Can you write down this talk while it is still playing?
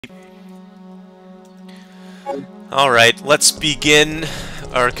Alright, let's begin,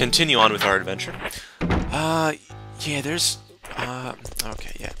 or continue on with our adventure. Yeah, there's,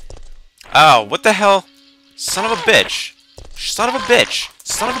 okay, yeah. Oh, what the hell? Son of a bitch. Son of a bitch.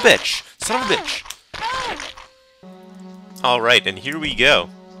 Son of a bitch. Son of a bitch. Alright, and here we go.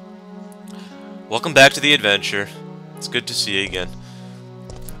 Welcome back to the adventure. It's good to see you again.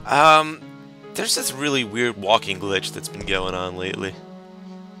 There's this really weird walking glitch that's been going on lately.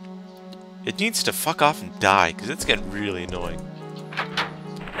 It needs to fuck off and die, because it's getting really annoying.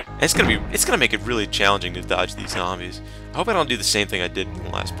 And it's gonna make it really challenging to dodge these zombies. I hope I don't do the same thing I did in the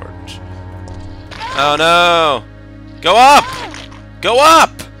last part. Oh no! Go up! Go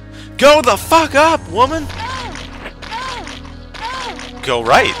up! Go the fuck up, woman! Go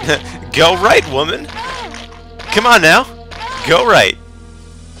right! Go right, woman! Come on now! Go right!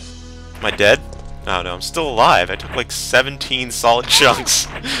 Am I dead? Oh no, I'm still alive. I took like 17 solid chunks.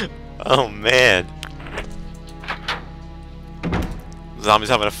 Oh man. Zombies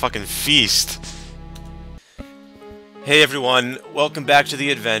having a fucking feast. Hey everyone, welcome back to the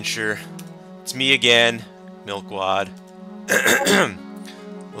adventure. It's me again, Milkwad.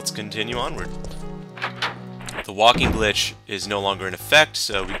 Let's continue onward. The walking glitch is no longer in effect,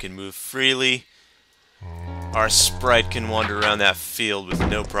 so we can move freely. Our sprite can wander around that field with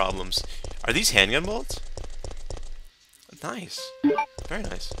no problems. Are these handgun bullets? Nice. Very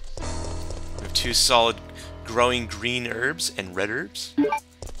nice. We have 2 solid growing green herbs and red herbs.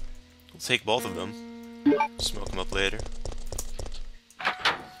 We'll take both of them. Smoke them up later.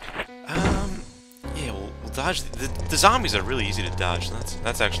 Yeah, we'll dodge. The zombies are really easy to dodge.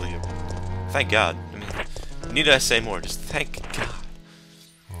 That's actually thank God. I mean, need I say more? Just thank God.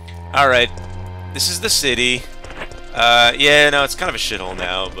 Alright. This is the city. Yeah, no, it's kind of a shithole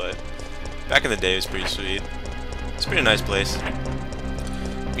now, but back in the day it was pretty sweet. It's a pretty nice place.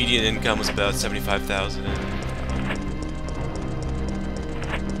 Median income was about 75,000.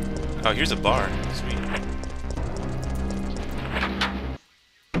 Oh, here's a bar. Sweet.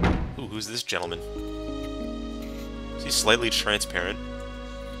 Ooh, who's this gentleman? Is he slightly transparent?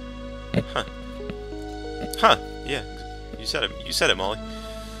 Huh. Huh. Yeah. You said it. You said it, Molly.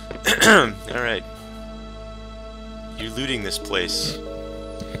 Alright. You're looting this place.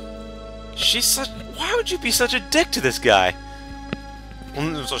 She's such... Why would you be such a dick to this guy?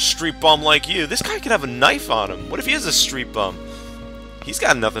 There's a street bum like you. This guy could have a knife on him. What if he is a street bum? He's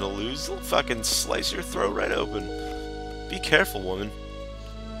got nothing to lose. He'll fucking slice your throat right open. Be careful, woman.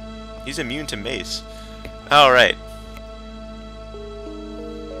 He's immune to mace. Alright.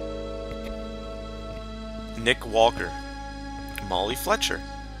 Nick Walker. Molly Fletcher.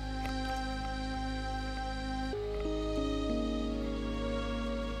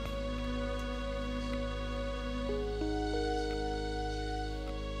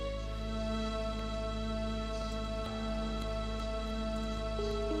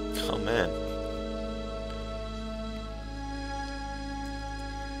 Oh man.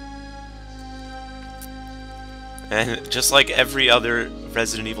 And just like every other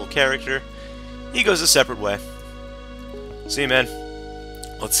Resident Evil character, he goes a separate way. See, man.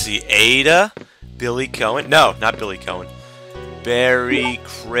 Let's see. Ada, Billy Cohen. No, not Billy Cohen. Barry,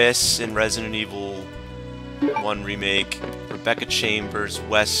 Chris in Resident Evil 1 Remake. Rebecca Chambers,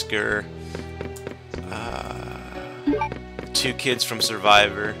 Wesker. 2 kids from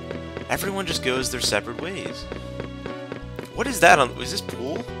Survivor. Everyone just goes their separate ways. What is that on? Is this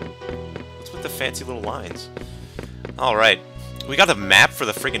pool? What's with the fancy little lines? Alright. We got a map for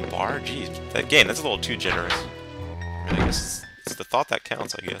the friggin' bar? Jeez, that game, that's a little too generous. I mean, I guess it's the thought that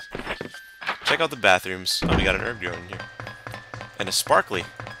counts, I guess. Check out the bathrooms. Oh, we got an herb garden here. And a sparkly.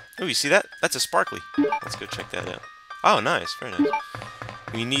 Oh, you see that? That's a sparkly. Let's go check that out. Oh, nice. Very nice.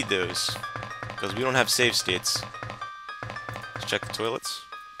 We need those. Because we don't have save states. Let's check the toilets.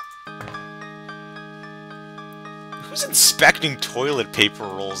 Who's inspecting toilet paper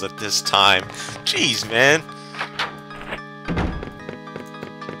rolls at this time? Jeez, man.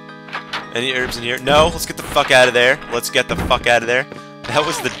 Any herbs in here? No, let's get the fuck out of there. Let's get the fuck out of there. That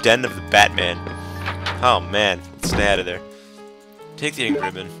was the den of the Batman. Oh, man. Let's stay out of there. Take the ink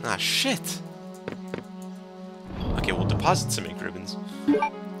ribbon. Ah, shit. Okay, we'll deposit some ink ribbons.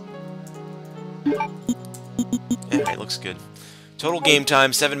 Alright, looks good. Total game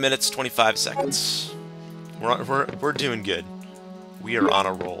time, 7 minutes, 25 seconds. We're doing good. We are on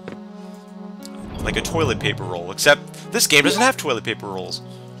a roll. Like a toilet paper roll, except this game doesn't have toilet paper rolls.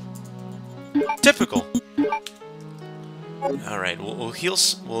 Typical. Alright,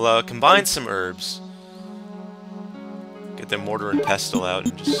 we'll combine some herbs. Get the mortar and pestle out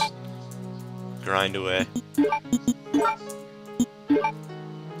and just grind away.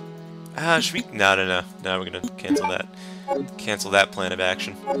 Should we? No, no, no. No, we're gonna cancel that. Cancel that plan of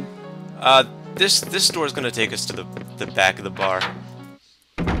action. This door is gonna take us to the back of the bar.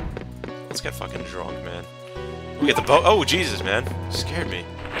 Let's get fucking drunk, man. We get the boat. Oh, Jesus, man. Scared me.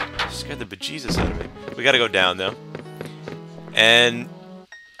 Scared the bejesus out of me. We gotta go down, though. And...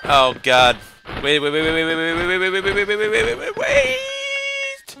 oh, God. Wait. We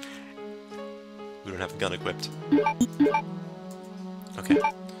don't have a gun equipped. Okay.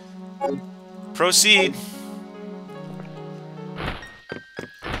 Proceed!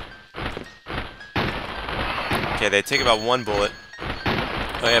 Okay, they take about 1 bullet.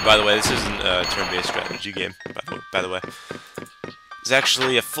 Oh yeah, by the way, this isn't a turn-based strategy game, by the way. It's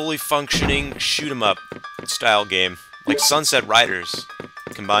actually a fully functioning shoot-'em-up style game, like Sunset Riders,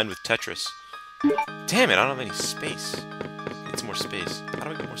 combined with Tetris. Damn it, I don't have any space. Need some more space. How do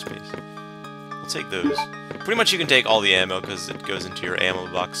I get more space? We'll take those. Pretty much you can take all the ammo, because it goes into your ammo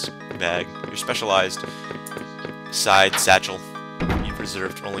box bag. Your specialized side satchel you've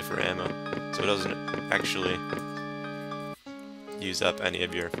reserved only for ammo, so it doesn't actually use up any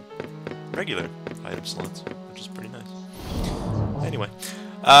of your regular item slots, which is pretty nice. Anyway,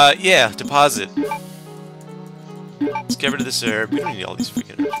 yeah, deposit. Let's get rid of this herb. We don't need all these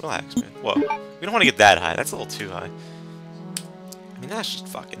freaking herbs. Relax, man. Whoa. We don't want to get that high. That's a little too high. I mean, that's just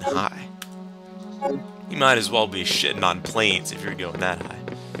fucking high. You might as well be shitting on planes if you're going that high.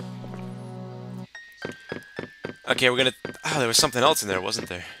 Okay, we're gonna... oh, there was something else in there, wasn't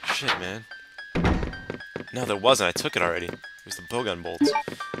there? Shit, man. No, there wasn't. I took it already. It was the bowgun bolts.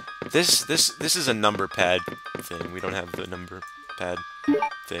 This is a number pad thing. We don't have the number pad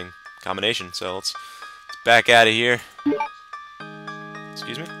thing combination, so let's back out of here.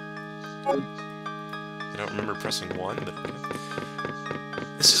 Excuse me? I don't remember pressing 1, but okay.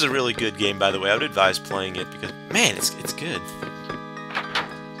 This is a really good game, by the way. I would advise playing it because, man, it's good.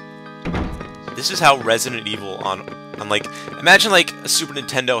 This is how Resident Evil on like, imagine like a Super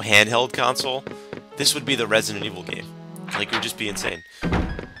Nintendo handheld console. This would be the Resident Evil game. Like, it would just be insane.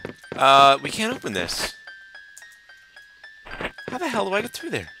 We can't open this. How the hell do I get through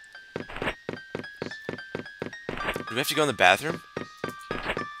there? Do we have to go in the bathroom?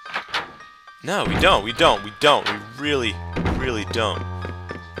 No, we don't. We really, really don't.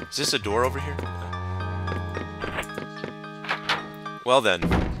 Is this a door over here? Well then,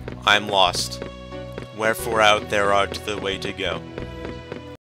 I'm lost. Wherefore out there art the way to go.